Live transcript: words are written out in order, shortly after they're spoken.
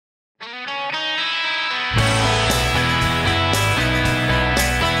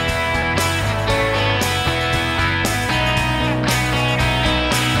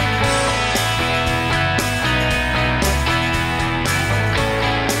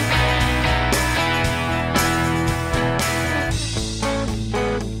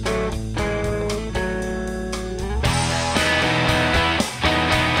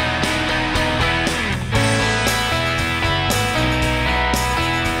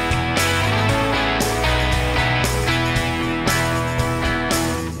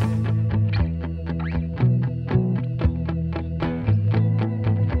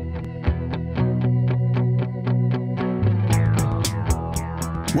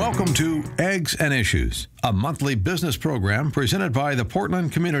Welcome to Eggs and Issues, a monthly business program presented by the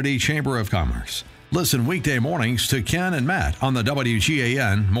Portland Community Chamber of Commerce. Listen weekday mornings to Ken and Matt on the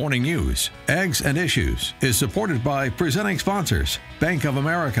WGAN Morning News. Eggs and Issues is supported by presenting sponsors Bank of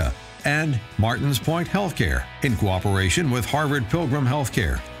America and Martins Point Healthcare in cooperation with Harvard Pilgrim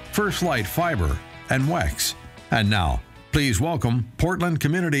Healthcare, First Light Fiber, and WEX. And now, please welcome Portland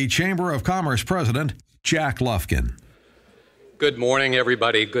Community Chamber of Commerce President Jack Lufkin. Good morning,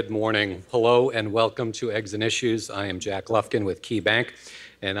 everybody. Good morning. Hello and welcome to Eggs and Issues. I am Jack Lufkin with Key Bank,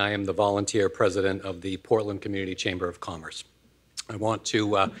 and I am the volunteer president of the Portland Community Chamber of Commerce. I want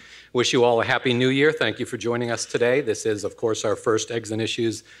to wish you all a happy new year. Thank you for joining us today. This is, of course, our first Eggs and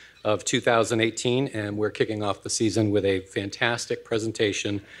Issues of 2018, and we're kicking off the season with a fantastic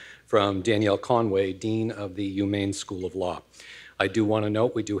presentation from Danielle Conway, Dean of the UMaine School of Law. I do want to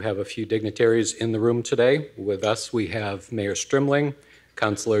note we do have a few dignitaries in the room today. With us, we have Mayor Strimling,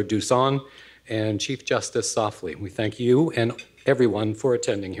 Councillor Duson, and Chief Justice Softly. We thank you and everyone for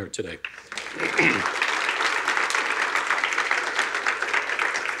attending here today.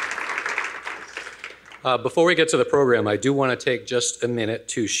 Before we get to the program, I do want to take just a minute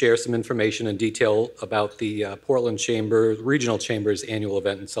to share some information and detail about the Portland Chamber, Regional Chamber's annual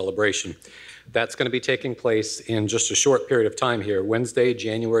event and celebration. That's going to be taking place in just a short period of time here, Wednesday,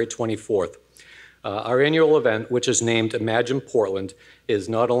 January 24th. Our annual event, which is named Imagine Portland, is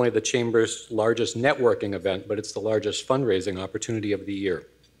not only the Chamber's largest networking event, but it's the largest fundraising opportunity of the year.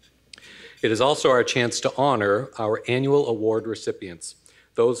 It is also our chance to honor our annual award recipients,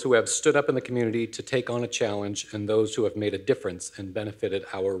 those who have stood up in the community to take on a challenge and those who have made a difference and benefited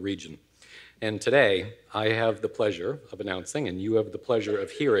our region. And today, I have the pleasure of announcing, and you have the pleasure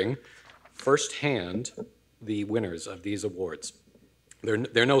of hearing firsthand the winners of these awards.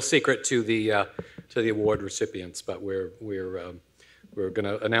 They're no secret to the award recipients, but we're going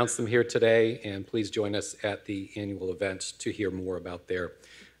to announce them here today, and please join us at the annual event to hear more about their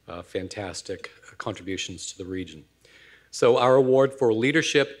fantastic contributions to the region. So our award for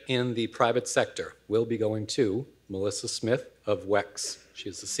leadership in the private sector will be going to Melissa Smith of WEX. She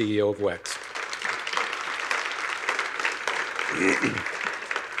is the CEO of WEX.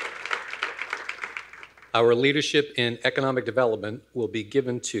 Our leadership in economic development will be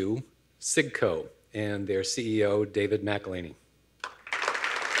given to SIGCO and their CEO, David McElhaney.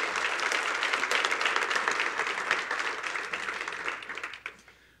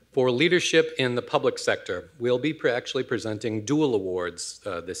 For leadership in the public sector, we'll be actually presenting dual awards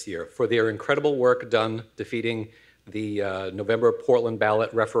this year for their incredible work done defeating the November Portland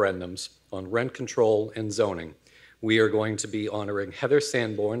ballot referendums on rent control and zoning. We are going to be honoring Heather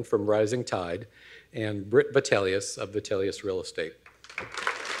Sanborn from Rising Tide and Britt Vitellius of Vitellius Real Estate.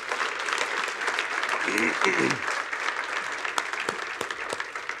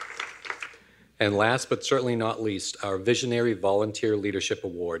 And last but certainly not least, our Visionary Volunteer Leadership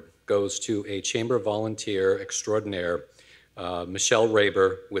Award goes to a Chamber volunteer extraordinaire, Michelle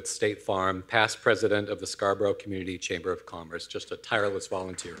Raber with State Farm, past president of the Scarborough Community Chamber of Commerce, just a tireless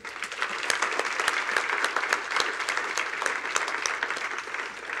volunteer.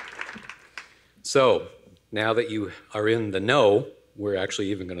 So now that you are in the know, we're actually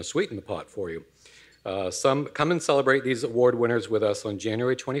even going to sweeten the pot for you. Come and celebrate these award winners with us on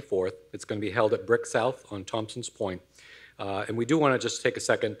January 24th. It's going to be held at Brick South on Thompson's Point. And we do want to just take a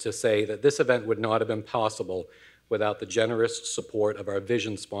second to say that this event would not have been possible without the generous support of our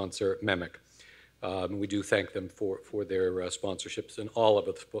vision sponsor, MEMIC. We do thank them for their sponsorships and all of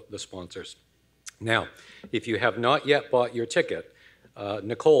the sponsors. Now, if you have not yet bought your ticket,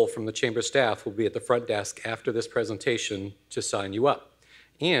 Nicole from the Chamber staff will be at the front desk after this presentation to sign you up.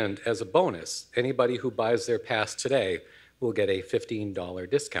 And as a bonus, anybody who buys their pass today will get a $15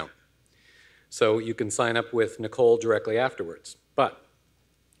 discount. So you can sign up with Nicole directly afterwards. But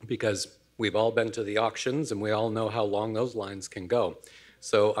because we've all been to the auctions and we all know how long those lines can go,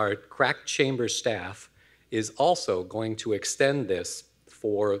 so our crack Chamber staff is also going to extend this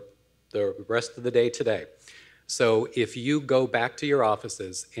for the rest of the day today. So if you go back to your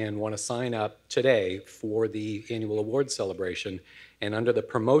offices and want to sign up today for the annual award celebration, and under the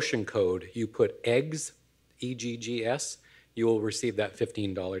promotion code, you put EGGS, E-G-G-S, you will receive that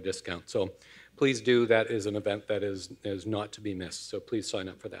 $15 discount. So please do. That is an event that is not to be missed. So please sign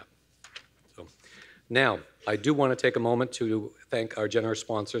up for that. So now, I do want to take a moment to thank our generous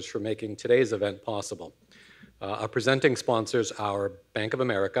sponsors for making today's event possible. Our presenting sponsors are Bank of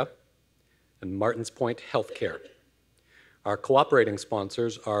America and Martins Point Healthcare. Our cooperating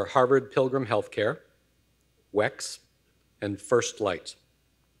sponsors are Harvard Pilgrim Healthcare, WEX, and First Light.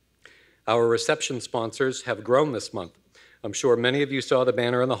 Our reception sponsors have grown this month. I'm sure many of you saw the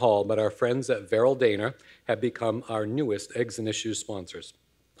banner in the hall, but our friends at Verrill Dana have become our newest Eggs and Issues sponsors.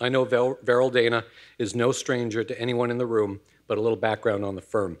 I know Verrill Dana is no stranger to anyone in the room, but a little background on the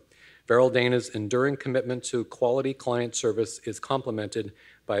firm. Verrill Dana's enduring commitment to quality client service is complemented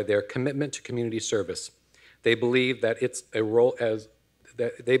by their commitment to community service. They believe that its role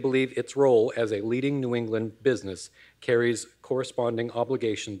as a leading New England business carries corresponding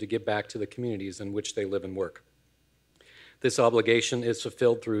obligation to give back to the communities in which they live and work. This obligation is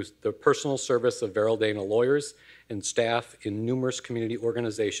fulfilled through the personal service of Verrill Dana lawyers and staff in numerous community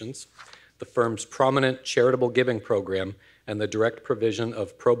organizations, the firm's prominent charitable giving program, and the direct provision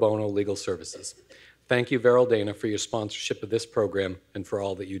of pro bono legal services. Thank you, Verrill Dana, for your sponsorship of this program and for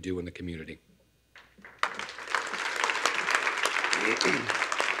all that you do in the community.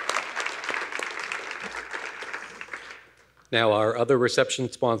 Now, our other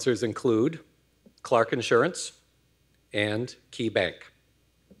reception sponsors include Clark Insurance and Key Bank.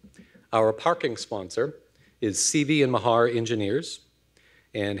 Our parking sponsor is CV and Mahar Engineers,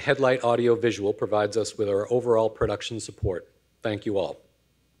 and Headlight Audio Visual provides us with our overall production support. Thank you all.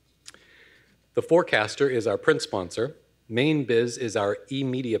 The Forecaster is our print sponsor. Maine Biz is our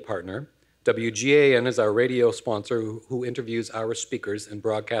e-media partner. WGAN is our radio sponsor who interviews our speakers and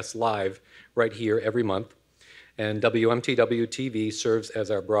broadcasts live right here every month. And WMTW TV serves as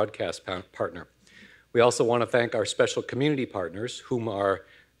our broadcast partner. We also want to thank our special community partners, whom are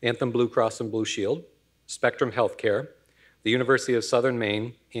Anthem Blue Cross and Blue Shield, Spectrum Healthcare, the University of Southern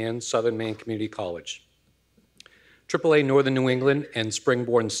Maine, and Southern Maine Community College. AAA Northern New England and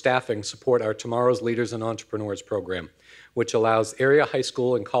Springborn Staffing support our Tomorrow's Leaders and Entrepreneurs program, which allows area high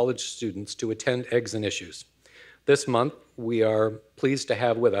school and college students to attend Eggs and Issues. This month, we are pleased to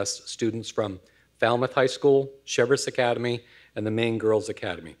have with us students from Falmouth High School, Cheverus Academy, and the Maine Girls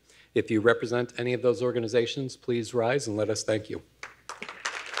Academy. If you represent any of those organizations, please rise and let us thank you.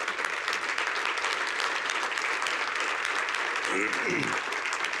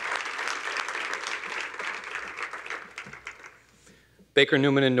 Baker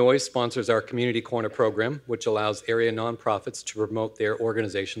Newman & Noyes sponsors our Community Corner program, which allows area nonprofits to promote their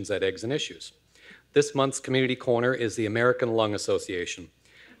organizations at Eggs and Issues. This month's Community Corner is the American Lung Association.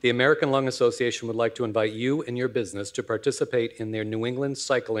 The American Lung Association would like to invite you and your business to participate in their New England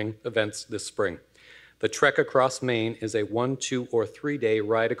cycling events this spring. The Trek Across Maine is a 1, 2, or 3-day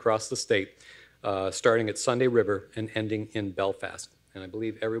ride across the state, starting at Sunday River and ending in Belfast. And I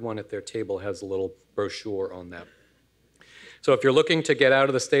believe everyone at their table has a little brochure on that. So if you're looking to get out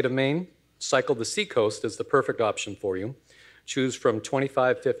of the state of Maine, Cycle the Seacoast is the perfect option for you. Choose from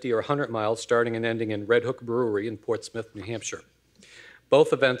 25, 50, or 100 miles, starting and ending in Red Hook Brewery in Portsmouth, New Hampshire.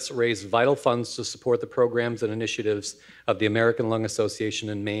 Both events raise vital funds to support the programs and initiatives of the American Lung Association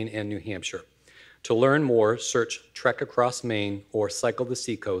in Maine and New Hampshire. To learn more, search Trek Across Maine or Cycle the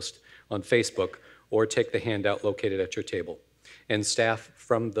Seacoast on Facebook, or take the handout located at your table. And staff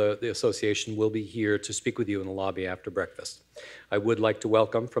from the association will be here to speak with you in the lobby after breakfast. I would like to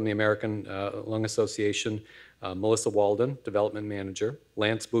welcome from the American Lung Association, Melissa Walden, Development Manager,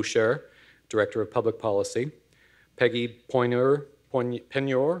 Lance Boucher, Director of Public Policy, Peggy Penyor,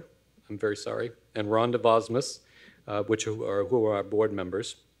 I'm very sorry, and Rhonda Vosmus, who are our board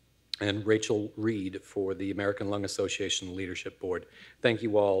members, and Rachel Reed for the American Lung Association Leadership Board. Thank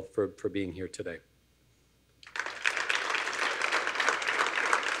you all for being here today.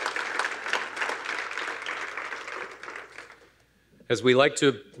 As we like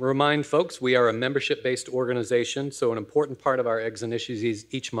to remind folks, we are a membership-based organization, so an important part of our Eggs and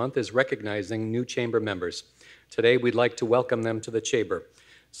Issues each month is recognizing new chamber members. Today, we'd like to welcome them to the chamber,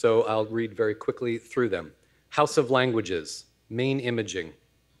 so I'll read very quickly through them. House of Languages, Maine Imaging,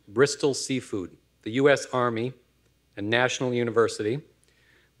 Bristol Seafood, the U.S. Army, and National University.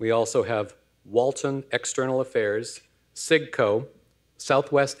 We also have Walton External Affairs, SIGCO,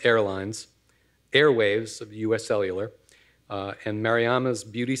 Southwest Airlines, Airwaves of U.S. Cellular, and Mariama's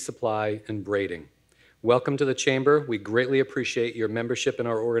Beauty Supply and Braiding. Welcome to the Chamber. We greatly appreciate your membership in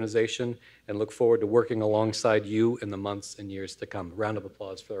our organization and look forward to working alongside you in the months and years to come. Round of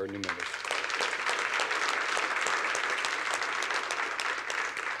applause for our new members.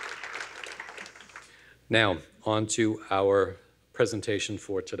 Now, on to our presentation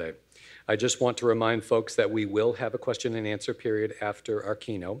for today. I just want to remind folks that we will have a question and answer period after our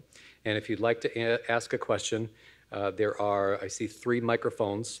keynote. And if you'd like to ask a question, there are, I see 3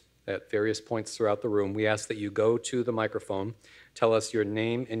 microphones at various points throughout the room. We ask that you go to the microphone, tell us your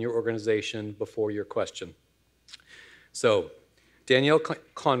name and your organization before your question. So, Danielle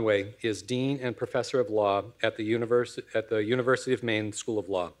Conway is Dean and Professor of Law at the University of Maine School of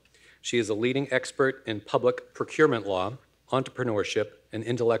Law. She is a leading expert in public procurement law, entrepreneurship, and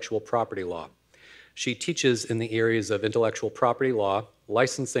intellectual property law. She teaches in the areas of intellectual property law,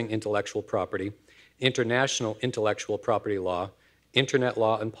 licensing intellectual property, international intellectual property law, internet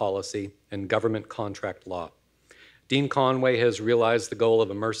law and policy, and government contract law. Dean Conway has realized the goal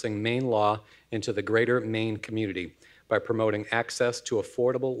of immersing Maine law into the greater Maine community by promoting access to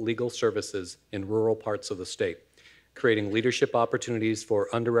affordable legal services in rural parts of the state, creating leadership opportunities for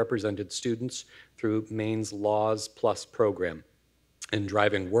underrepresented students through Maine's Laws Plus program, and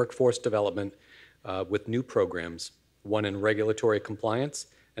driving workforce development with new programs, one in regulatory compliance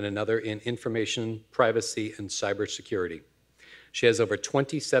and another in information, privacy, and cybersecurity. She has over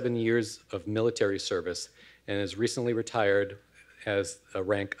 27 years of military service and has recently retired as a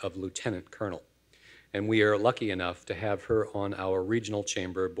rank of lieutenant colonel. And we are lucky enough to have her on our Regional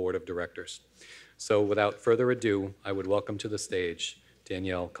Chamber Board of Directors. So without further ado, I would welcome to the stage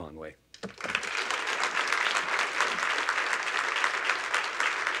Danielle Conway.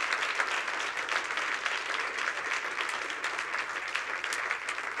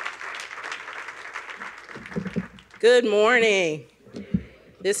 Good morning.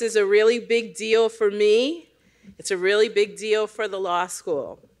 This is a really big deal for me. It's a really big deal for the law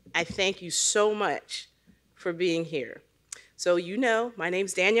school. I thank you so much for being here. So you know, my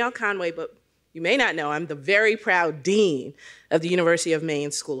name's Danielle Conway, but you may not know I'm the very proud dean of the University of Maine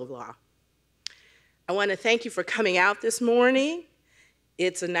School of Law. I want to thank you for coming out this morning.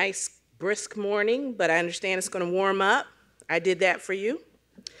 It's a nice, brisk morning, but I understand it's going to warm up. I did that for you.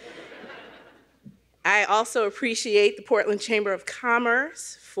 I also appreciate the Portland Chamber of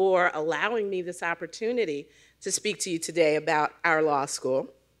Commerce for allowing me this opportunity to speak to you today about our law school.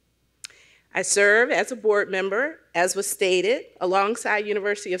 I serve as a board member, as was stated, alongside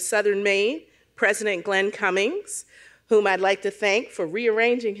University of Southern Maine President Glenn Cummings, whom I'd like to thank for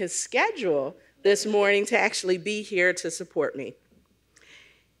rearranging his schedule this morning to actually be here to support me.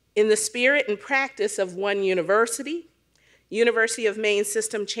 In the spirit and practice of one university, University of Maine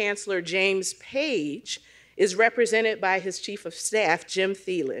System Chancellor James Page is represented by his Chief of Staff, Jim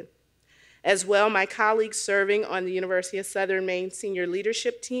Thielen. As well, my colleagues serving on the University of Southern Maine Senior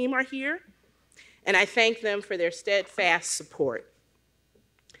Leadership Team are here, and I thank them for their steadfast support.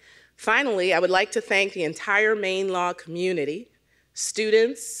 Finally, I would like to thank the entire Maine Law community,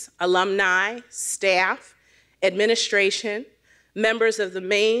 students, alumni, staff, administration, members of the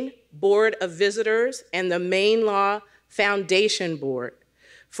Maine Board of Visitors, and the Maine Law Foundation Board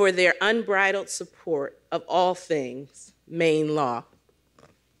for their unbridled support of all things Maine law.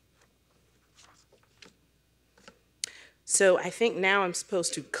 So I think now I'm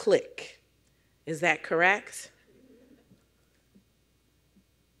supposed to click. Is that correct?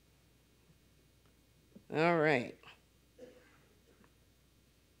 All right.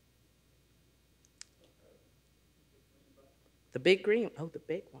 The big green, oh, the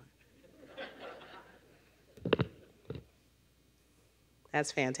big one.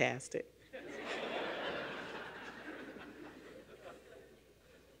 That's fantastic.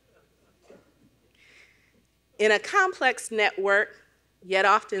 In a complex network, yet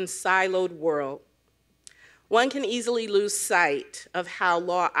often siloed world, one can easily lose sight of how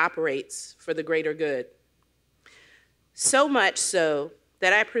law operates for the greater good. So much so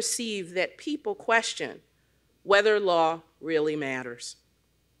that I perceive that people question whether law really matters.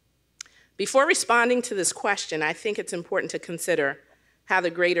 Before responding to this question, I think it's important to consider how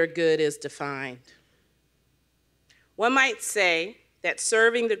the greater good is defined. One might say that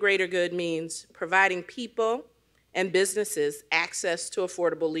serving the greater good means providing people and businesses access to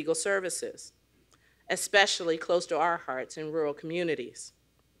affordable legal services, especially close to our hearts in rural communities.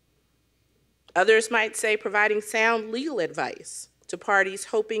 Others might say providing sound legal advice to parties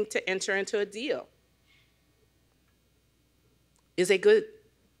hoping to enter into a deal is a good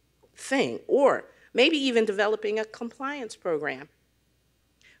thing, or maybe even developing a compliance program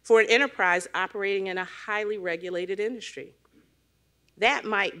for an enterprise operating in a highly regulated industry. That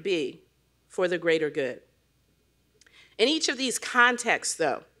might be for the greater good. In each of these contexts,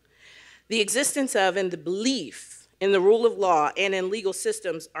 though, the existence of and the belief in the rule of law and in legal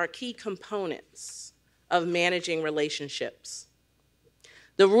systems are key components of managing relationships.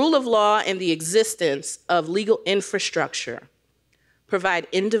 The rule of law and the existence of legal infrastructure provide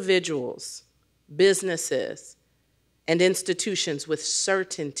individuals, businesses, and institutions with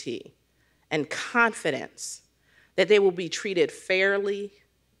certainty and confidence that they will be treated fairly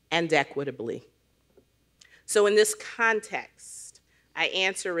and equitably. So in this context, I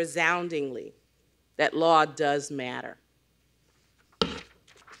answer resoundingly that law does matter.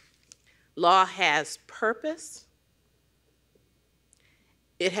 Law has purpose.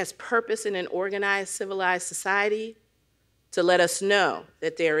 It has purpose in an organized, civilized society, to let us know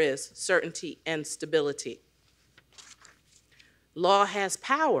that there is certainty and stability. Law has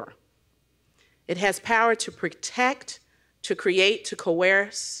power. It has power to protect, to create, to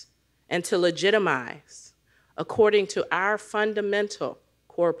coerce, and to legitimize according to our fundamental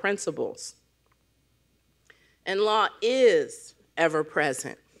core principles. And law is ever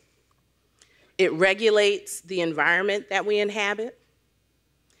present. It regulates the environment that we inhabit,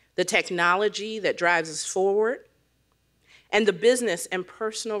 the technology that drives us forward, and the business and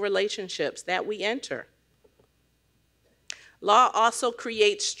personal relationships that we enter. Law also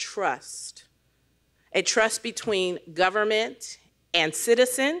creates trust, a trust between government and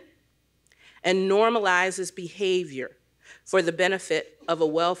citizen, and normalizes behavior for the benefit of a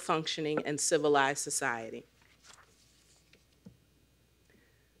well-functioning and civilized society.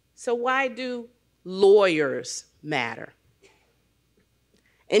 So why do lawyers matter?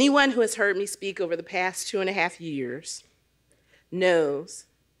 Anyone who has heard me speak over the past 2.5 years knows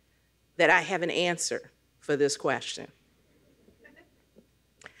that I have an answer for this question.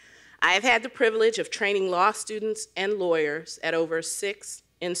 I have had the privilege of training law students and lawyers at over 6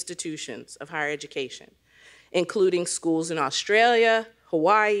 institutions of higher education, including schools in Australia,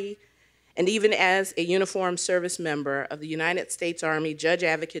 Hawaii, and even as a uniformed service member of the United States Army Judge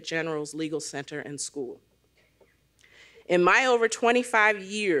Advocate General's Legal Center and School. In my over 25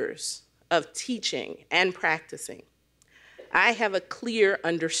 years of teaching and practicing, I have a clear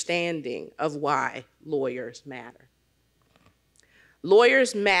understanding of why lawyers matter.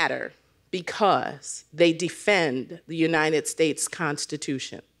 Lawyers matter because they defend the United States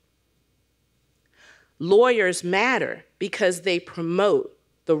Constitution. Lawyers matter because they promote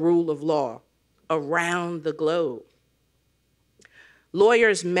the rule of law around the globe.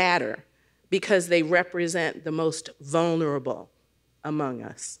 Lawyers matter because they represent the most vulnerable among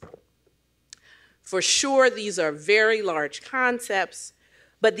us. For sure, these are very large concepts,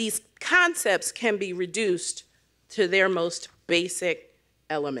 but these concepts can be reduced to their most basic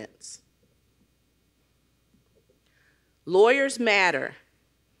elements. Lawyers matter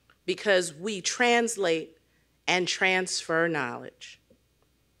because we translate and transfer knowledge.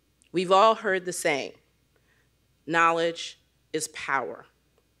 We've all heard the saying, knowledge is power.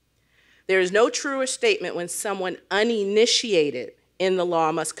 There is no truer statement when someone uninitiated in the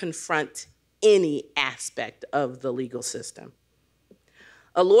law must confront any aspect of the legal system.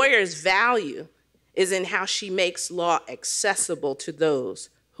 A lawyer's value is in how she makes law accessible to those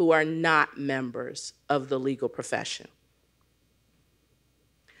who are not members of the legal profession.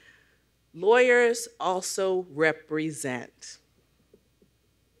 Lawyers also represent.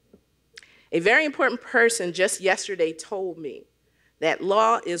 A very important person just yesterday told me that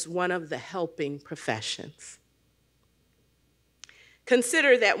law is one of the helping professions.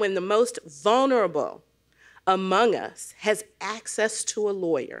 Consider that when the most vulnerable among us has access to a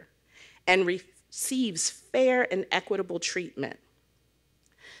lawyer and receives fair and equitable treatment,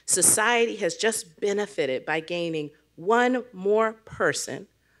 society has just benefited by gaining one more person,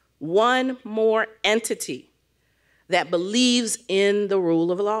 one more entity that believes in the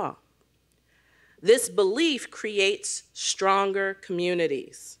rule of law. This belief creates stronger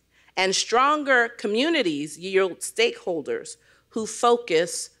communities, and stronger communities yield stakeholders who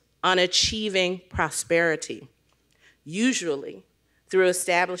focus on achieving prosperity, usually through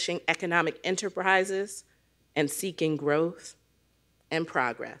establishing economic enterprises and seeking growth and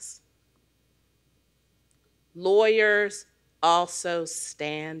progress. Lawyers also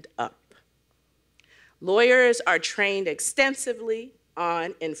stand up. Lawyers are trained extensively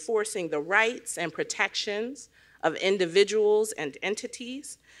on enforcing the rights and protections of individuals and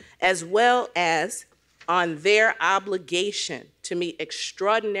entities, as well as on their obligation to meet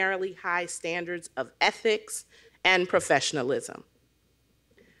extraordinarily high standards of ethics and professionalism.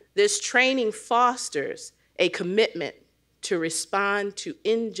 This training fosters a commitment to respond to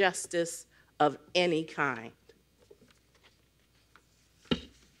injustice of any kind.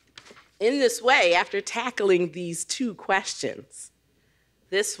 In this way, after tackling these 2 questions,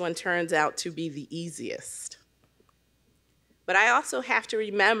 this one turns out to be the easiest. But I also have to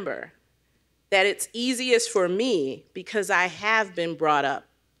remember that it's easiest for me because I have been brought up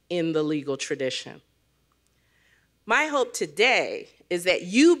in the legal tradition. My hope today is that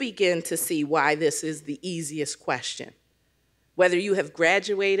you begin to see why this is the easiest question, whether you have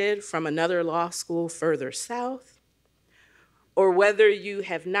graduated from another law school further south, or whether you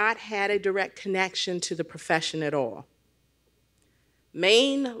have not had a direct connection to the profession at all.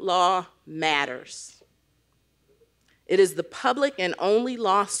 Maine law matters. It is the public and only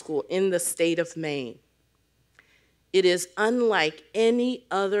law school in the state of Maine. It is unlike any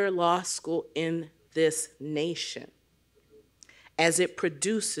other law school in this nation. as it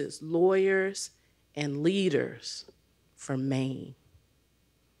produces lawyers and leaders for Maine.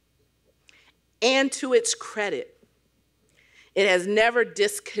 And to its credit, it has never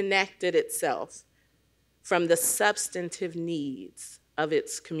disconnected itself from the substantive needs of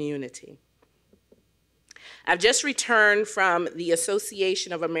its community. I've just returned from the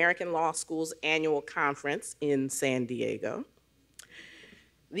Association of American Law Schools annual conference in San Diego.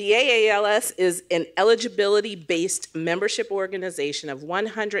 The AALS is an eligibility-based membership organization of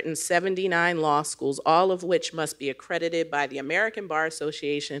 179 law schools, all of which must be accredited by the American Bar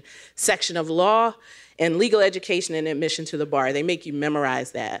Association section of Law and Legal Education and Admission to the Bar. They make you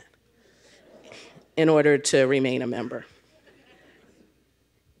memorize that in order to remain a member.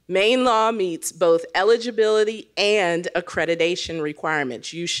 Maine Law meets both eligibility and accreditation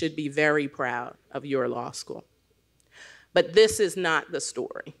requirements. You should be very proud of your law school. But this is not the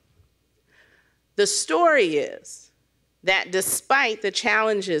story. The story is that despite the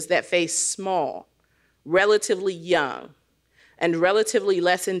challenges that face small, relatively young, and relatively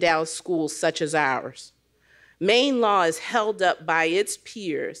less endowed schools such as ours, Maine Law is held up by its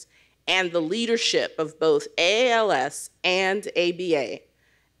peers and the leadership of both AALS and ABA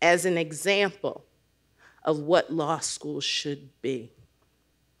as an example of what law schools should be.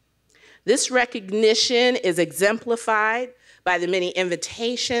 This recognition is exemplified by the many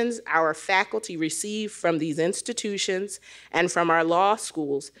invitations our faculty receive from these institutions and from our law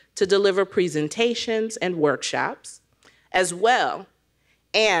schools to deliver presentations and workshops, as well,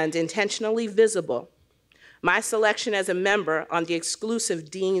 and intentionally visible, my selection as a member on the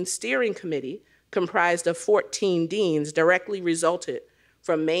exclusive Dean Steering Committee, comprised of 14 deans, directly resulted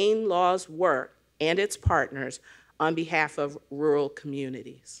from Maine Law's work and its partners on behalf of rural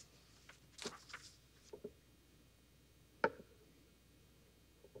communities.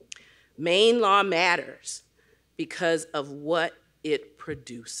 Maine Law matters because of what it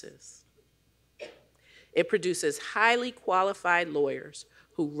produces. It produces highly qualified lawyers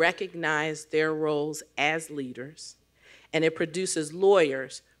who recognize their roles as leaders, and it produces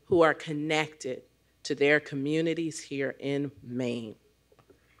lawyers who are connected to their communities here in Maine.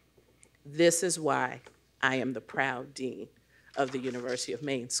 This is why I am the proud dean of the University of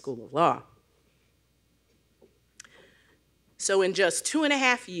Maine School of Law. So in just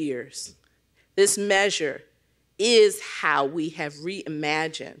 2.5 years, this measure is how we have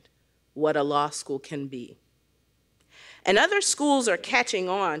reimagined what a law school can be. And other schools are catching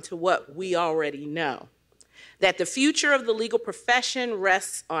on to what we already know, that the future of the legal profession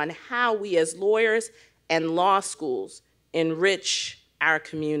rests on how we as lawyers and law schools enrich our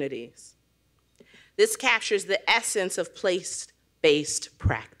communities. This captures the essence of place-based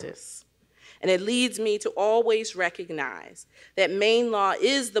practice. And it leads me to always recognize that Maine Law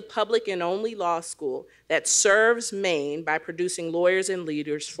is the public and only law school that serves Maine by producing lawyers and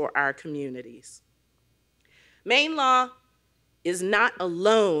leaders for our communities. Maine Law is not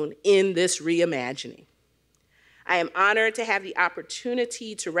alone in this reimagining. I am honored to have the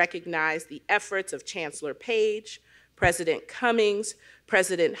opportunity to recognize the efforts of Chancellor Page, President Cummings,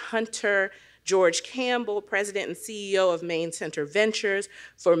 President Hunter, George Campbell, President and CEO of Maine Center Ventures,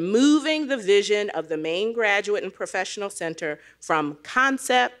 for moving the vision of the Maine Graduate and Professional Center from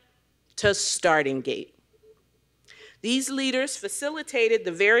concept to starting gate. These leaders facilitated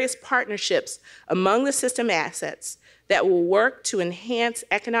the various partnerships among the system assets that will work to enhance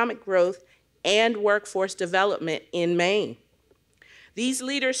economic growth and workforce development in Maine. These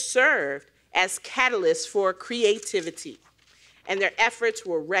leaders served as catalysts for creativity, and their efforts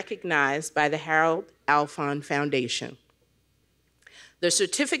were recognized by the Harold Alfond Foundation. The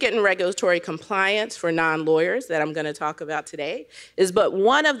Certificate in Regulatory Compliance for non-lawyers that I'm going to talk about today is but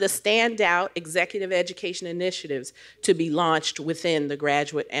one of the standout executive education initiatives to be launched within the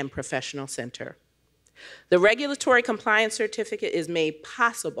Graduate and Professional Center. The Regulatory Compliance Certificate is made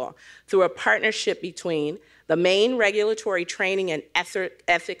possible through a partnership between the Maine Regulatory Training and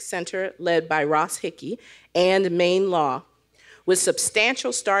Ethics Center, led by Ross Hickey, and Maine Law, with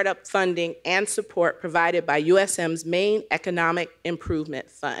substantial startup funding and support provided by USM's Maine Economic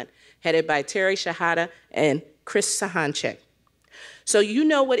Improvement Fund, headed by Terry Shahada and Chris Sahanchek. So you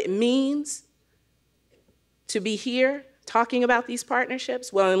know what it means to be here talking about these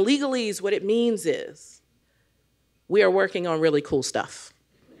partnerships? Well, in legalese, what it means is we are working on really cool stuff.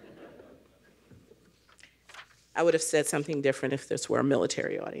 I would have said something different if this were a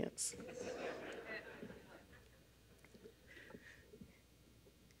military audience.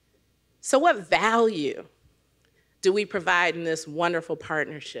 So what value do we provide in this wonderful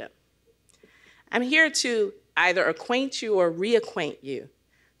partnership? I'm here to either acquaint you or reacquaint you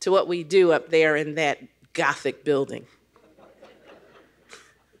to what we do up there in that Gothic building.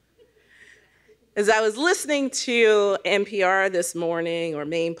 As I was listening to NPR this morning, or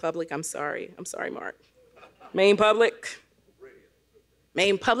Maine Public, I'm sorry, Mark. Maine Public?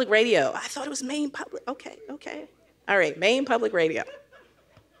 Maine Public Radio. I thought it was Maine Public, okay. All right, Maine Public Radio.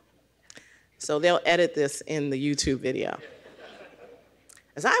 So they'll edit this in the YouTube video.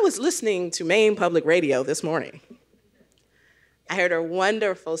 As I was listening to Maine Public Radio this morning, I heard a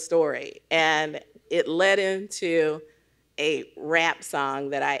wonderful story, and it led into a rap song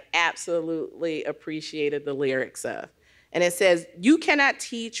that I absolutely appreciated the lyrics of. And it says, "You cannot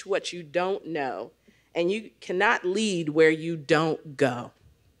teach what you don't know, and you cannot lead where you don't go."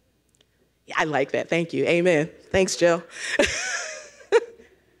 Yeah, I like that, thank you, amen. Thanks, Jill.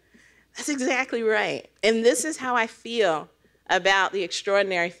 That's exactly right. And this is how I feel about the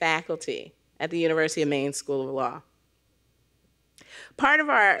extraordinary faculty at the University of Maine School of Law. Part of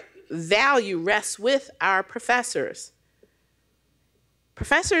our value rests with our professors.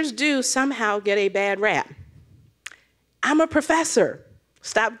 Professors do somehow get a bad rap. I'm a professor.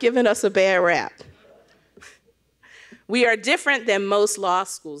 Stop giving us a bad rap. We are different than most law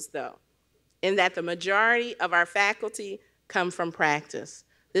schools, though, in that the majority of our faculty come from practice.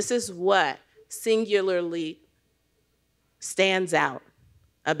 This is what singularly stands out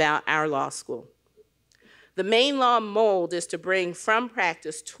about our law school. The Maine Law mold is to bring from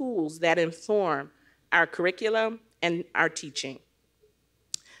practice tools that inform our curriculum and our teaching.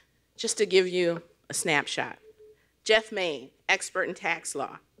 Just to give you a snapshot, Jeff Maine, expert in tax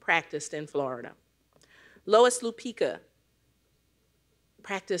law, practiced in Florida. Lois Lupica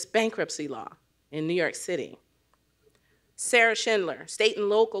practiced bankruptcy law in New York City. Sarah Schindler, state and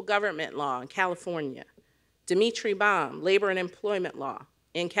local government law in California. Dimitri Baum, labor and employment law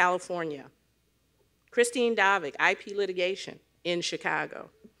in California. Christine Davik, IP litigation in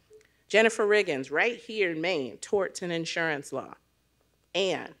Chicago. Jennifer Riggins, right here in Maine, torts and insurance law.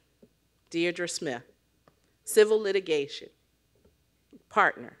 And Deirdre Smith, civil litigation,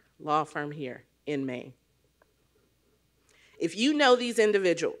 partner, law firm here in Maine. If you know these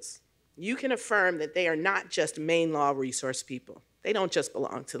individuals, you can affirm that they are not just Maine law resource people. They don't just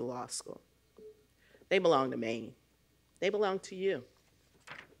belong to the law school. They belong to Maine. They belong to you.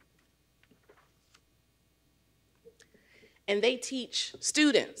 And they teach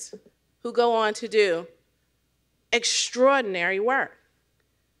students who go on to do extraordinary work,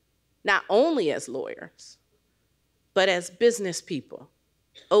 not only as lawyers, but as business people,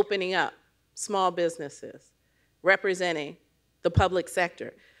 opening up small businesses, representing the public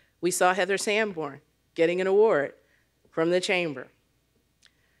sector. We saw Heather Sanborn getting an award from the chamber.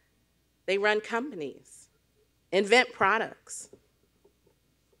 They run companies, invent products.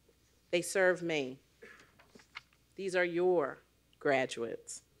 They serve Maine. These are your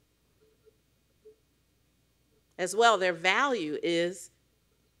graduates. As well, their value is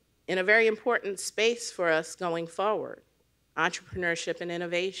in a very important space for us going forward, entrepreneurship and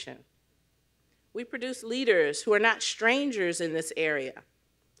innovation. We produce leaders who are not strangers in this area.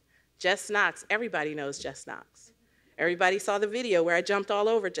 Jess Knox, everybody knows Jess Knox. Everybody saw the video where I jumped all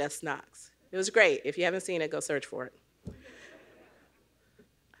over Jess Knox. It was great. If you haven't seen it, go search for it.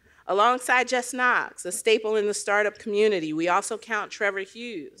 Alongside Jess Knox, a staple in the startup community, we also count Trevor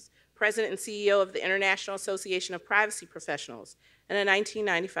Hughes, president and CEO of the International Association of Privacy Professionals, and a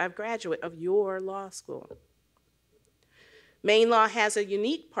 1995 graduate of your law school. Maine Law has a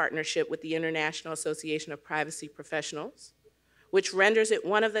unique partnership with the International Association of Privacy Professionals, which renders it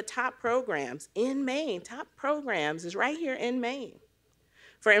one of the top programs in Maine. Top programs is right here in Maine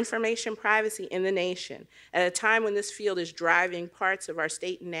for information privacy in the nation at a time when this field is driving parts of our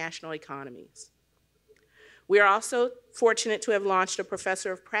state and national economies. We are also fortunate to have launched a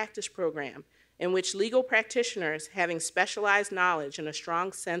Professor of Practice program in which legal practitioners having specialized knowledge and a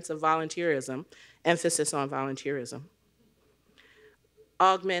strong sense of volunteerism, emphasis on volunteerism,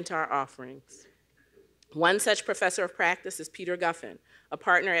 augment our offerings. One such professor of practice is Peter Guffin, a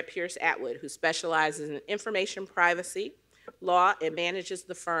partner at Pierce Atwood who specializes in information privacy law and manages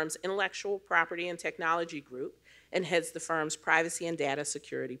the firm's intellectual property and technology group and heads the firm's privacy and data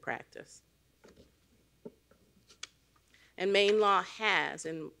security practice. And Maine Law has,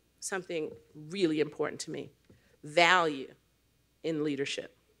 and something really important to me, value in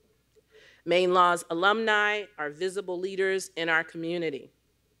leadership. Maine Law's alumni are visible leaders in our community.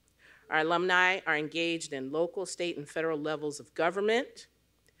 Our alumni are engaged in local, state, and federal levels of government.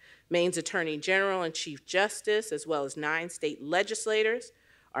 Maine's Attorney General and Chief Justice, as well as 9 state legislators,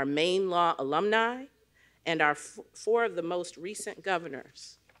 are Maine Law alumni, and our 4 of the most recent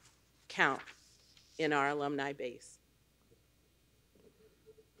governors count in our alumni base.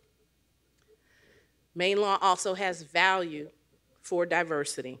 Maine Law also has value for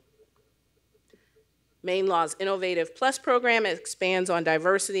diversity. Maine Law's Innovative Plus program expands on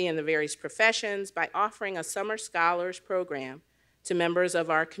diversity in the various professions by offering a summer scholars program to members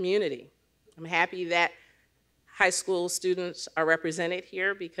of our community. I'm happy that high school students are represented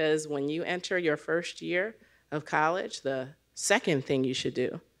here because when you enter your first year of college, the second thing you should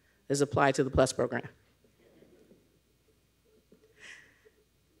do is apply to the Plus program.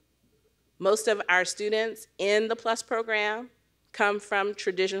 Most of our students in the Plus program come from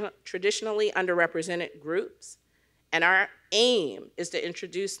traditionally underrepresented groups, and our aim is to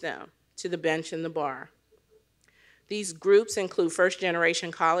introduce them to the bench and the bar. These groups include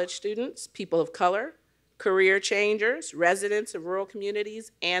first-generation college students, people of color, career changers, residents of rural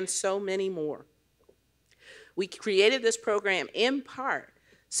communities, and so many more. We created this program in part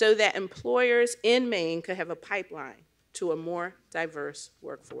so that employers in Maine could have a pipeline to a more diverse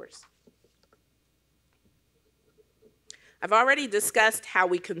workforce. I've already discussed how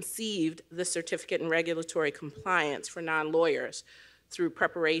we conceived the certificate in regulatory compliance for non-lawyers through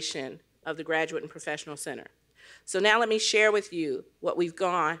preparation of the Graduate and Professional Center. So now let me share with you why we've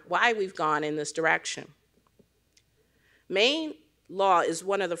gone in this direction. Maine Law is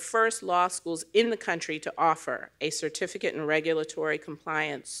one of the first law schools in the country to offer a certificate in regulatory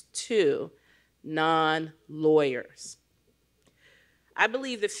compliance to non-lawyers. I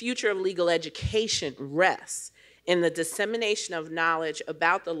believe the future of legal education rests in the dissemination of knowledge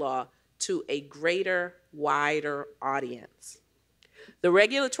about the law to a greater, wider audience. The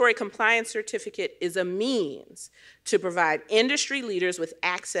regulatory compliance certificate is a means to provide industry leaders with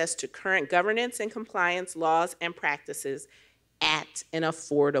access to current governance and compliance laws and practices at an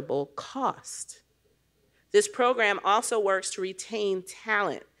affordable cost. This program also works to retain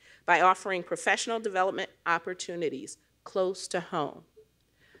talent by offering professional development opportunities close to home.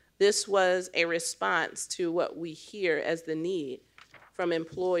 This was a response to what we hear as the need from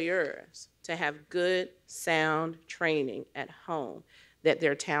employers to have good, sound training at home that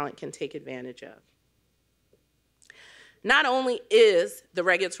their talent can take advantage of. Not only is the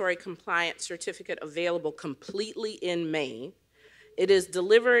regulatory compliance certificate available completely in Maine, it is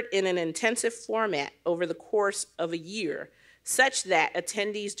delivered in an intensive format over the course of a year such that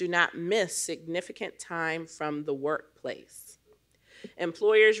attendees do not miss significant time from the workplace.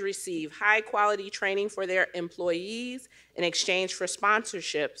 Employers receive high-quality training for their employees in exchange for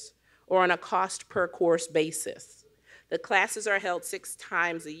sponsorships or on a cost-per-course basis. The classes are held 6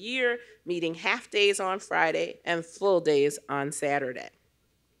 times a year, meeting half days on Friday and full days on Saturday.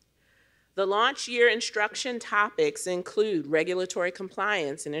 The launch year instruction topics include regulatory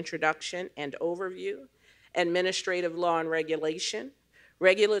compliance, an introduction and overview, administrative law and regulation,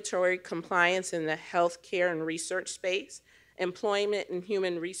 regulatory compliance in the healthcare and research space, employment and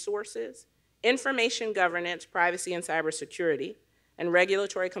human resources, information governance, privacy and cybersecurity, and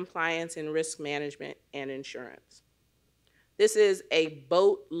regulatory compliance in risk management and insurance. This is a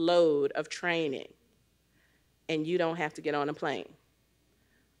boatload of training, and you don't have to get on a plane.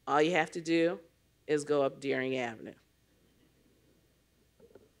 All you have to do is go up Deering Avenue.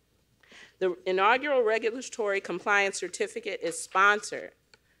 The inaugural regulatory compliance certificate is sponsored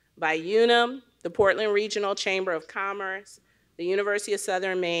by UNUM, the Portland Regional Chamber of Commerce, the University of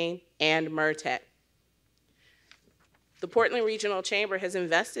Southern Maine, and MERTEC. The Portland Regional Chamber has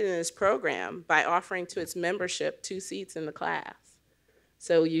invested in this program by offering to its membership 2 seats in the class.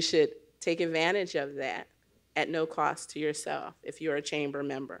 So you should take advantage of that at no cost to yourself if you're a chamber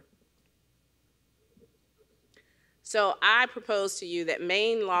member. So I propose to you that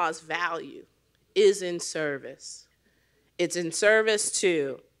Maine Law's value is in service. It's in service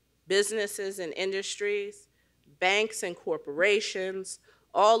to businesses and industries, banks and corporations,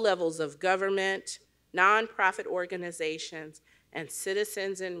 all levels of government, nonprofit organizations, and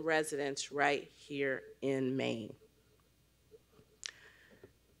citizens and residents right here in Maine.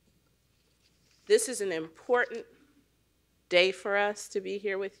 This is an important day for us to be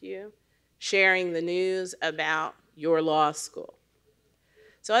here with you, sharing the news about your law school.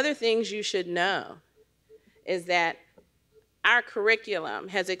 So other things you should know is that our curriculum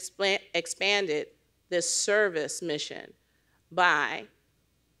has expanded this service mission by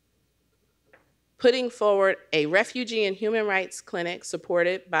putting forward a refugee and human rights clinic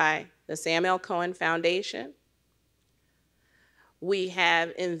supported by the Sam L. Cohen Foundation. We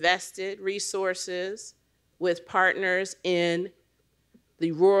have invested resources with partners in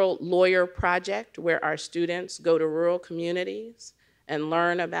the Rural Lawyer Project, where our students go to rural communities and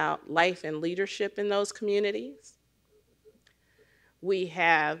learn about life and leadership in those communities. We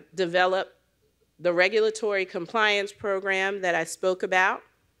have developed the regulatory compliance program that I spoke about.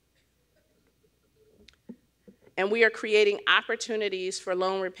 And we are creating opportunities for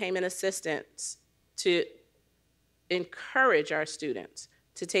loan repayment assistance to encourage our students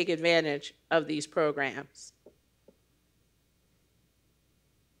to take advantage of these programs.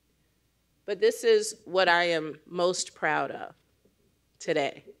 But this is what I am most proud of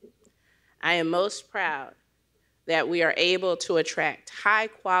today. I am most proud that we are able to attract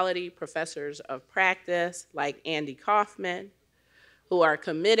high-quality professors of practice like Andy Kaufman, who are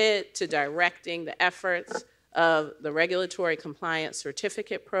committed to directing the efforts of the Regulatory Compliance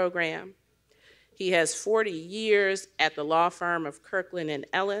Certificate Program. He has 40 years at the law firm of Kirkland and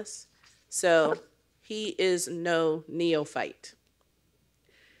Ellis, so he is no neophyte.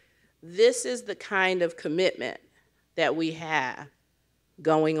 This is the kind of commitment that we have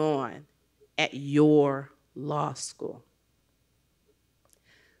going on at your law school.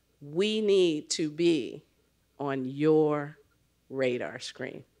 We need to be on your radar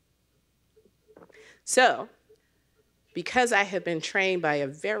screen. So, because I have been trained by a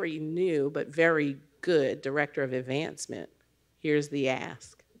very new but very good director of advancement, here's the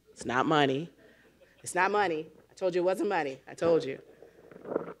ask. It's not money. It's not money. I told you it wasn't money. I told you.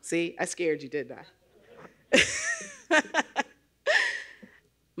 See, I scared you, didn't I?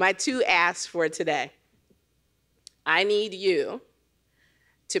 My two asks for today. I need you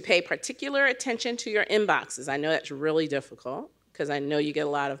to pay particular attention to your inboxes. I know that's really difficult because I know you get a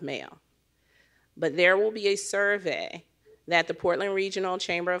lot of mail. But there will be a survey that the Portland Regional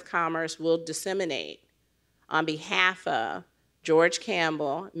Chamber of Commerce will disseminate on behalf of George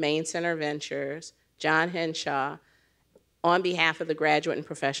Campbell, Maine Center Ventures, John Henshaw, on behalf of the Graduate and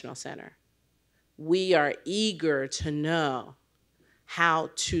Professional Center. We are eager to know how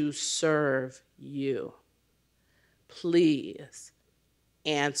to serve you. Please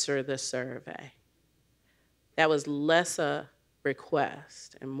answer the survey. That was less a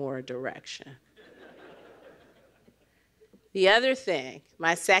request and more a direction. The other thing,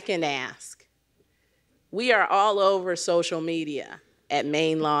 my second ask, we are all over social media at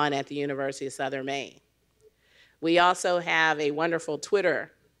Maine Law and at the University of Southern Maine. We also have a wonderful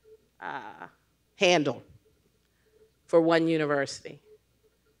Twitter handle for one university.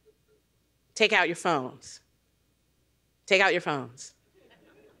 Take out your phones. Take out your phones.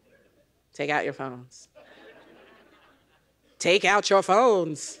 Take out your phones. Take out your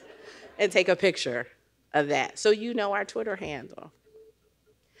phones and take a picture of that so you know our Twitter handle.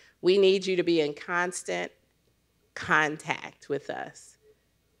 We need you to be in constant contact with us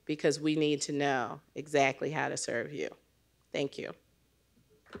because we need to know exactly how to serve you. Thank you.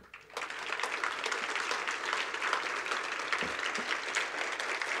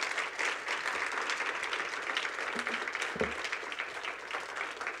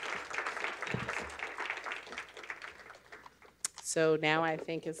 So now I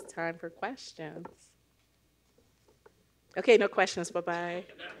think it's time for questions. Okay, no questions, bye-bye.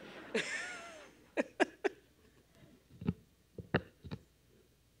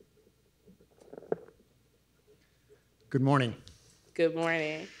 Good morning. Good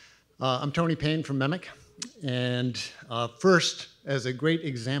morning. I'm Tony Payne from MEMIC, and first, as a great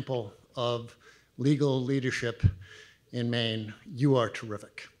example of legal leadership in Maine, you are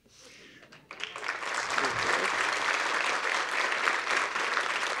terrific.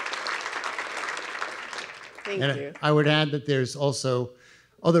 Thank you. I would add that there's also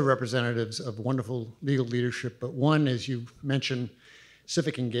other representatives of wonderful legal leadership, but one, as you mentioned,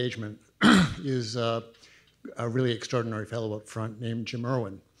 civic engagement, is a really extraordinary fellow up front named Jim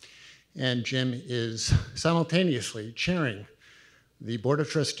Irwin. And Jim is simultaneously chairing the Board of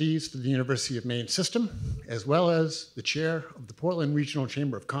Trustees for the University of Maine System, as well as the chair of the Portland Regional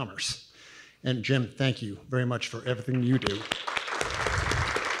Chamber of Commerce. And Jim, thank you very much for everything you do.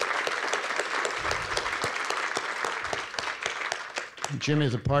 Jim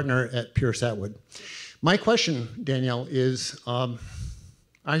is a partner at Pierce Atwood. My question, Danielle, is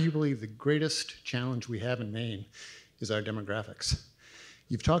arguably the greatest challenge we have in Maine is our demographics.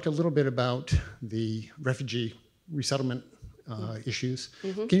 You've talked a little bit about the refugee resettlement issues.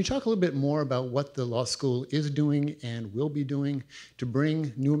 Mm-hmm. Can you talk a little bit more about what the law school is doing and will be doing to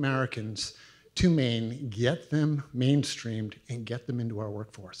bring new Americans to Maine, get them mainstreamed, and get them into our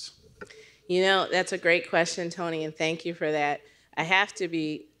workforce? You know, that's a great question, Tony, and thank you for that. I have to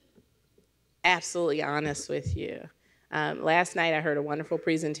be absolutely honest with you. Last night I heard a wonderful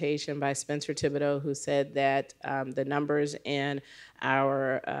presentation by Spencer Thibodeau, who said that the numbers in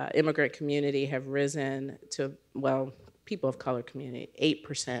our immigrant community have risen to, well, people of color community,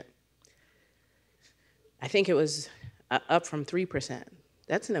 8%. I think it was up from 3%.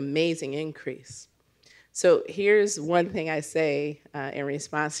 That's an amazing increase. So here's one thing I say in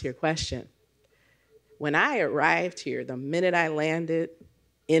response to your question. When I arrived here, the minute I landed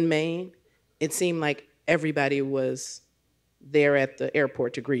in Maine, it seemed like everybody was there at the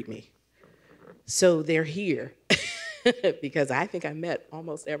airport to greet me. So they're here because I think I met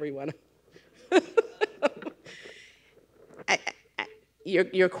almost everyone.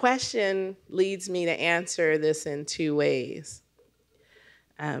 Your question leads me to answer this in two ways.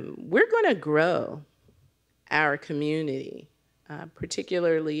 We're going to grow our community,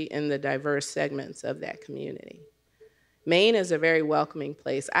 particularly in the diverse segments of that community. Maine is a very welcoming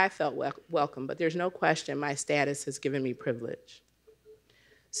place. I felt welcome, but there's no question my status has given me privilege.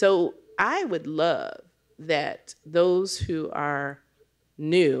 So I would love that those who are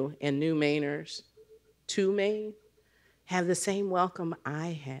new and new Mainers to Maine have the same welcome I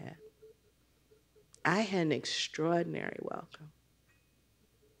had. I had an extraordinary welcome.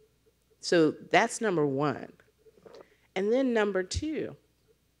 So that's number one. And then number two,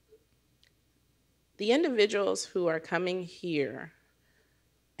 the individuals who are coming here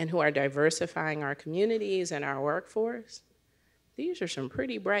and who are diversifying our communities and our workforce, these are some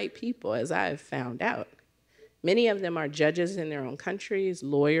pretty bright people, as I've found out. Many of them are judges in their own countries,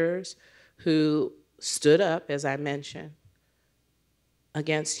 lawyers who stood up, as I mentioned,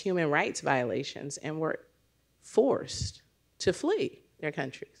 against human rights violations and were forced to flee their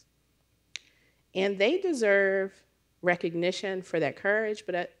countries. And they deserve recognition for that courage,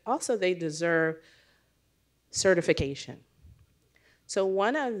 but also they deserve certification. So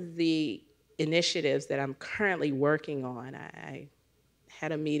one of the initiatives that I'm currently working on, I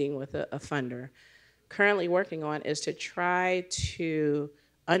had a meeting with a funder, currently working on is to try to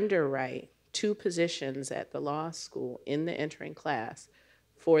underwrite 2 positions at the law school in the entering class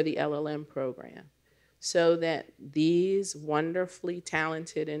for the LLM program so that these wonderfully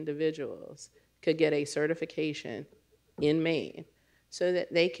talented individuals could get a certification in Maine so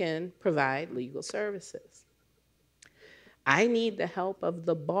that they can provide legal services. I need the help of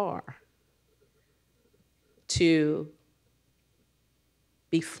the bar to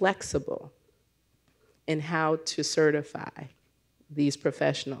be flexible in how to certify these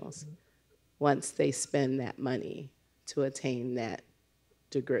professionals once they spend that money to attain that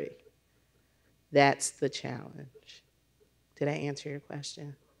degree. That's the challenge. Did I answer your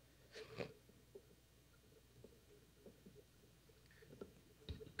question?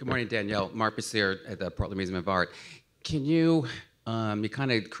 Good morning, Danielle. Mark Bassir at the Portland Museum of Art. Can you, you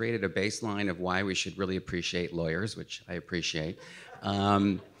kind of created a baseline of why we should really appreciate lawyers, which I appreciate.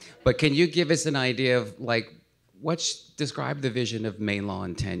 But can you give us an idea of describe the vision of Maine Law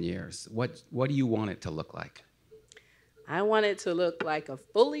in 10 years? What do you want it to look like? I want it to look like a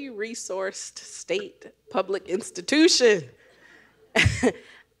fully resourced state public institution.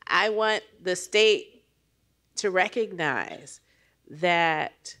 I want the state to recognize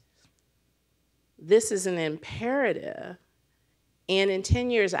that this is an imperative. And in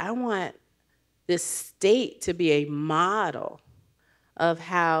 10 years, I want this state to be a model of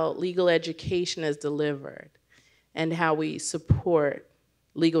how legal education is delivered and how we support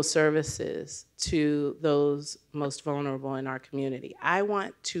legal services to those most vulnerable in our community. I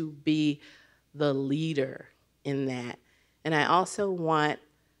want to be the leader in that. And I also want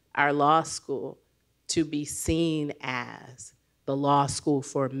our law school to be seen as the law school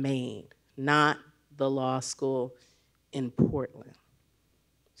for Maine, not the law school in Portland.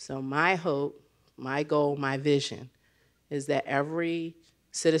 So my hope, my goal, my vision is that every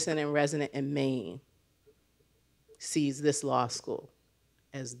citizen and resident in Maine sees this law school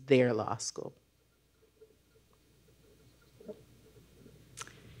as their law school.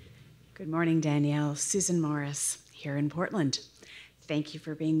 Good morning, Danielle. Susan Morris here in Portland. Thank you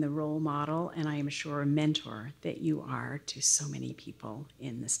for being the role model, and I am sure a mentor that you are to so many people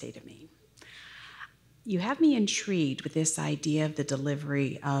in the state of Maine. You have me intrigued with this idea of the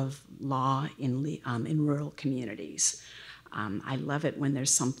delivery of law in rural communities. I love it when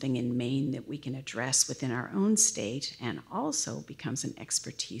there's something in Maine that we can address within our own state and also becomes an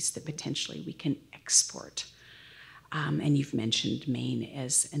expertise that potentially we can export. And you've mentioned Maine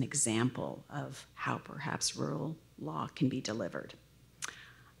as an example of how perhaps rural law can be delivered.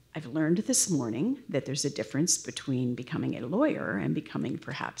 I've learned this morning that there's a difference between becoming a lawyer and becoming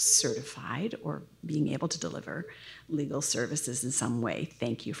perhaps certified or being able to deliver legal services in some way.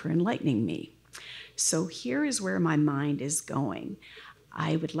 Thank you for enlightening me. So here is where my mind is going.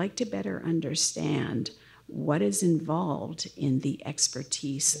 I would like to better understand what is involved in the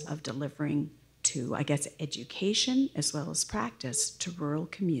expertise of delivering to, I guess, education as well as practice to rural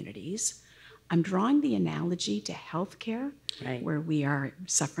communities. I'm drawing the analogy to healthcare, right, where we are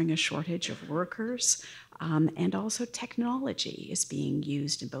suffering a shortage of workers, and also technology is being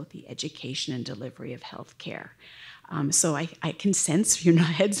used in both the education and delivery of healthcare. So I can sense your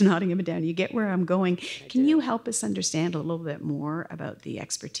heads nodding up and down. You get where I'm going. Can you help us understand a little bit more about the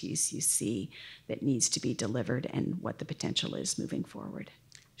expertise you see that needs to be delivered and what the potential is moving forward?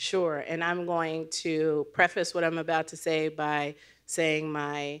 Sure, and I'm going to preface what I'm about to say by saying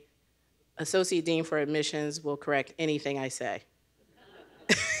my Associate Dean for Admissions will correct anything I say.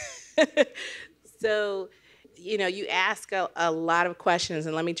 So, you ask a lot of questions,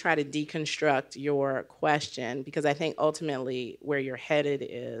 and let me try to deconstruct your question, because I think ultimately where you're headed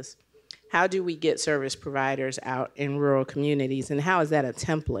is, how do we get service providers out in rural communities, and how is that a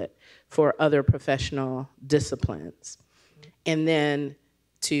template for other professional disciplines? And then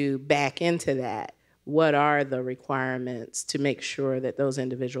to back into that, what are the requirements to make sure that those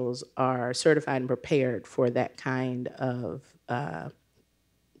individuals are certified and prepared for that kind of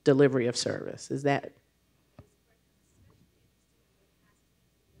delivery of service? Is that?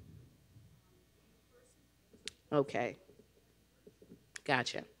 Okay.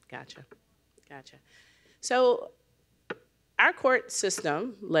 Gotcha. So our court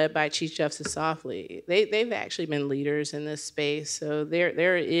system, led by Chief Justice Softly, they've actually been leaders in this space. So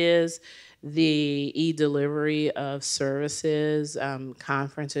there is the e-delivery of services.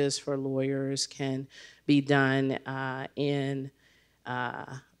 Conferences for lawyers can be done in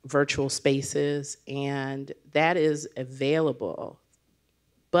virtual spaces, and that is available,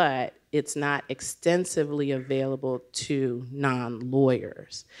 but it's not extensively available to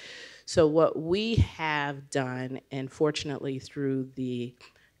non-lawyers. So what we have done, and fortunately through the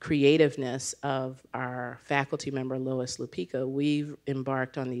creativeness of our faculty member, Lois Lupica, we've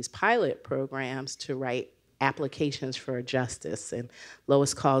embarked on these pilot programs to write applications for justice, and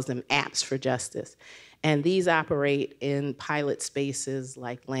Lois calls them apps for justice. And these operate in pilot spaces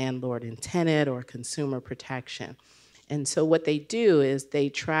like landlord and tenant or consumer protection. And so what they do is they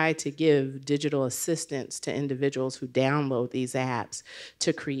try to give digital assistance to individuals who download these apps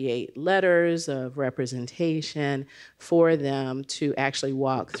to create letters of representation for them to actually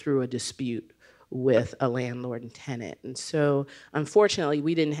walk through a dispute with a landlord and tenant. And so unfortunately,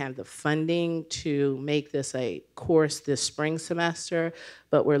 we didn't have the funding to make this a course this spring semester,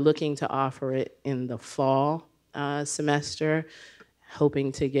 but we're looking to offer it in the fall semester,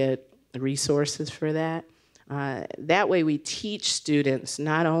 hoping to get resources for that. That way we teach students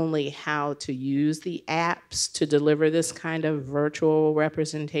not only how to use the apps to deliver this kind of virtual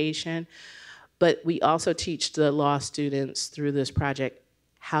representation, but we also teach the law students through this project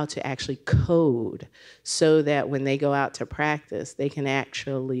how to actually code so that when they go out to practice, they can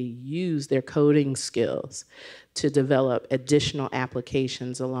actually use their coding skills to develop additional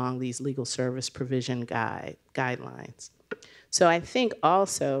applications along these legal service provision guidelines. So I think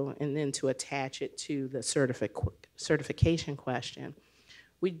also, and then to attach it to the certification question,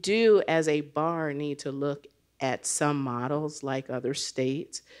 we do as a bar need to look at some models like other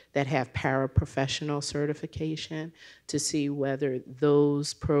states that have paraprofessional certification to see whether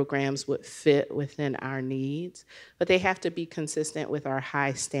those programs would fit within our needs. But they have to be consistent with our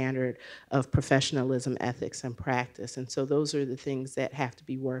high standard of professionalism, ethics, and practice. And so those are the things that have to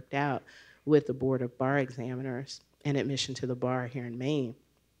be worked out with the Board of Bar Examiners and admission to the bar here in Maine.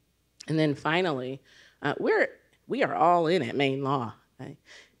 And then finally, we are all in at Maine Law. Right?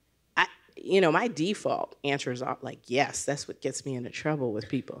 My default answer is like, yes. That's what gets me into trouble with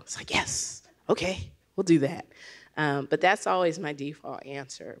people. It's like, yes, okay, we'll do that. But that's always my default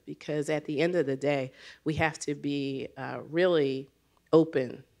answer, because at the end of the day, we have to be really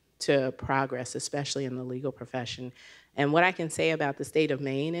open to progress, especially in the legal profession. And what I can say about the state of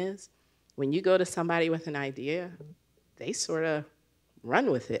Maine is, when you go to somebody with an idea, they sort of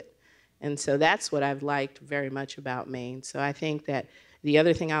run with it. And so that's what I've liked very much about Maine. So I think that the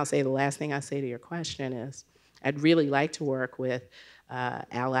other thing I'll say, the last thing I'll say to your question is, I'd really like to work with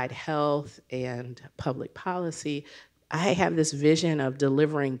allied health and public policy. I have this vision of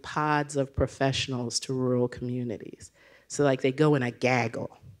delivering pods of professionals to rural communities. So like they go in a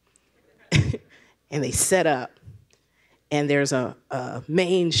gaggle and they set up, and there's a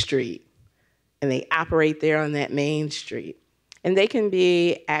main street, and they operate there on that main street. And they can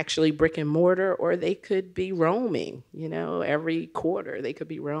be actually brick and mortar, or they could be roaming, every quarter they could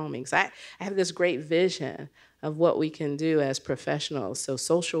be roaming. So I have this great vision of what we can do as professionals. So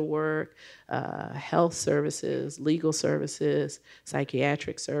social work, health services, legal services,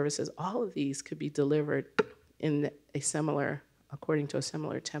 psychiatric services, all of these could be delivered in according to a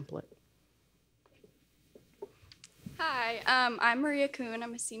similar template. Hi, I'm Maria Kuhn.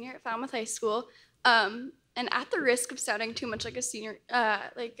 I'm a senior at Falmouth High School. And at the risk of sounding too much like a senior,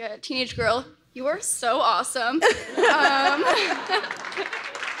 like a teenage girl, you are so awesome.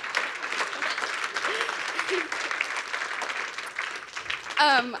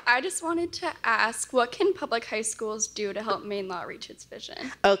 I just wanted to ask, what can public high schools do to help Maine Law reach its vision?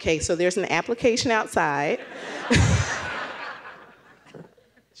 Okay, so there's an application outside.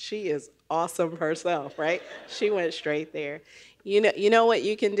 She is awesome herself, right? She went straight there. You know what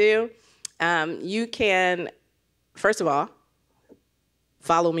you can do? You can, first of all,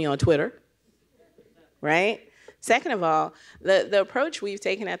 follow me on Twitter, right? Second of all, the approach we've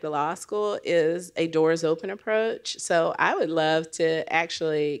taken at the law school is a doors open approach. So I would love to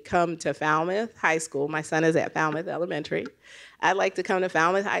actually come to Falmouth High School. My son is at Falmouth Elementary. I'd like to come to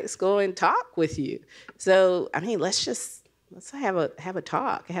Falmouth High School and talk with you. So, I mean, let's have a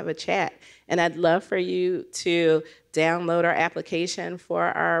talk, have a chat. And I'd love for you to download our application for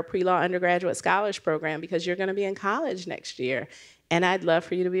our pre-law undergraduate scholars program, because you're going to be in college next year. And I'd love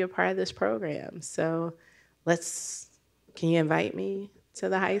for you to be a part of this program. So can you invite me to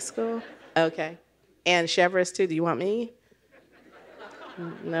the high school? Okay. And Chevrolet too, do you want me?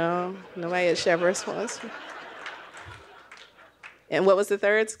 No, nobody at Chevrolet wants me. And what was the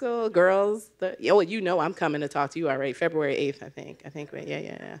third school? Girls? Oh, you know I'm coming to talk to you already. February 8th, I think,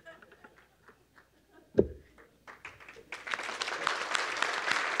 yeah.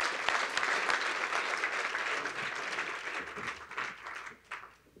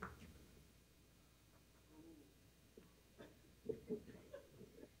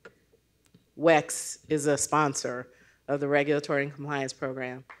 WEX is a sponsor of the Regulatory and Compliance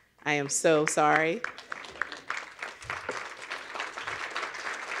Program. I am so sorry.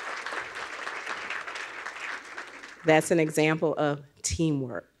 That's an example of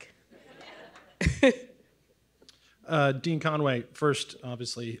teamwork. Dean Conway, first,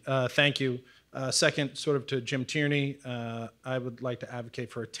 obviously, thank you. Second, sort of to Jim Tierney, I would like to advocate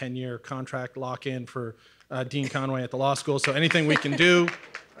for a 10-year contract lock-in for Dean Conway at the law school. So anything we can do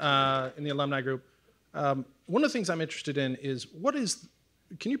in the alumni group. One of the things I'm interested in is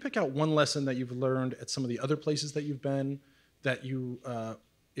can you pick out one lesson that you've learned at some of the other places that you've been that you,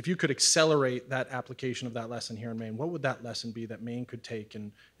 if you could accelerate that application of that lesson here in Maine, what would that lesson be that Maine could take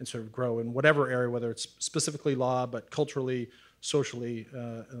and sort of grow in whatever area, whether it's specifically law, but culturally, socially,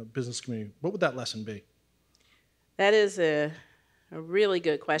 business community? What would that lesson be? That is a really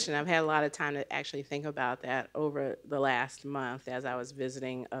good question. I've had a lot of time to actually think about that over the last month as I was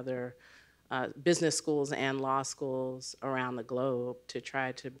visiting other business schools and law schools around the globe to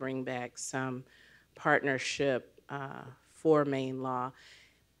try to bring back some partnership for Maine Law.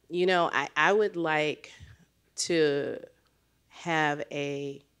 You know, I would like to have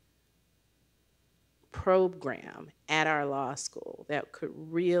a program at our law school that could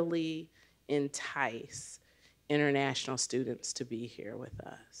really entice international students to be here with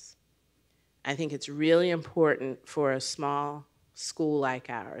us. I think it's really important for a small school like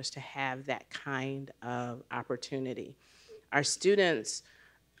ours to have that kind of opportunity. Our students,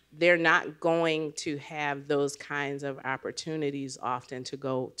 they're not going to have those kinds of opportunities often to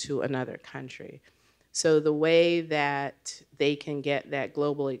go to another country. So the way that they can get that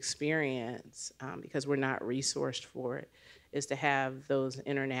global experience, because we're not resourced for it, is to have those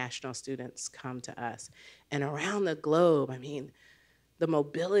international students come to us. And around the globe, I mean, the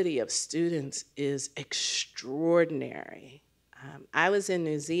mobility of students is extraordinary. I was in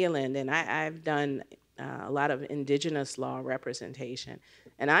New Zealand, and I've done a lot of indigenous law representation,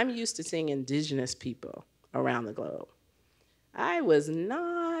 and I'm used to seeing indigenous people around the globe. I was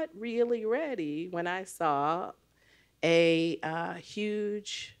not really ready when I saw a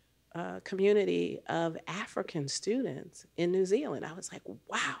huge community of African students in New Zealand. I was like,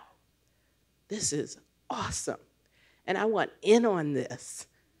 wow, this is awesome. And I want in on this.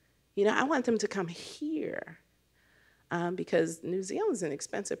 You know, I want them to come here because New Zealand's an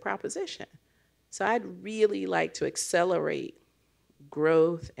expensive proposition. So I'd really like to accelerate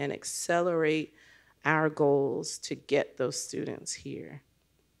growth and accelerate our goals to get those students here.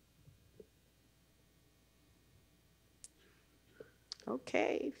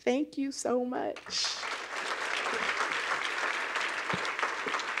 Okay, thank you so much.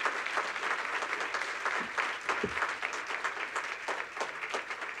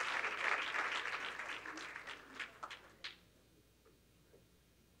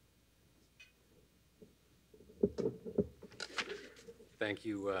 Thank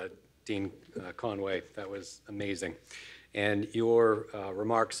you, Dean Conway. That was amazing. And your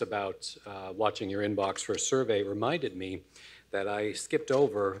remarks about watching your inbox for a survey reminded me that I skipped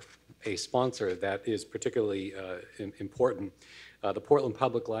over a sponsor that is particularly important. The Portland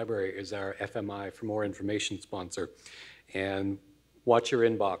Public Library is our FMI for More Information sponsor. And watch your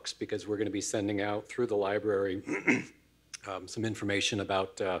inbox, because we're going to be sending out through the library some information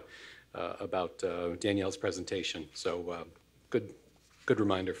about Danielle's presentation. So good good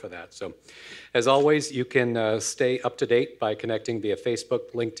reminder for that. So as always, you can stay up to date by connecting via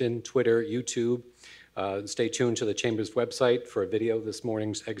Facebook, LinkedIn, Twitter, YouTube. Stay tuned to the Chamber's website for a video this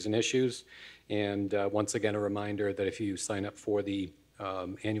morning's Eggs and Issues. And once again, a reminder that if you sign up for the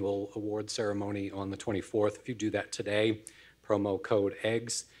annual award ceremony on the 24th, if you do that today, promo code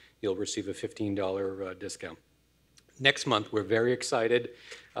EGGS, you'll receive a $15 discount. Next month, we're very excited.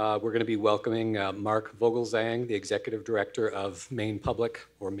 We're going to be welcoming Mark Vogelzang, the Executive Director of Maine Public,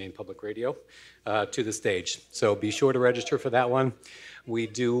 or Maine Public Radio, to the stage. So be sure to register for that one. We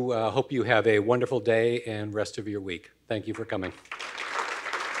do hope you have a wonderful day and rest of your week. Thank you for coming.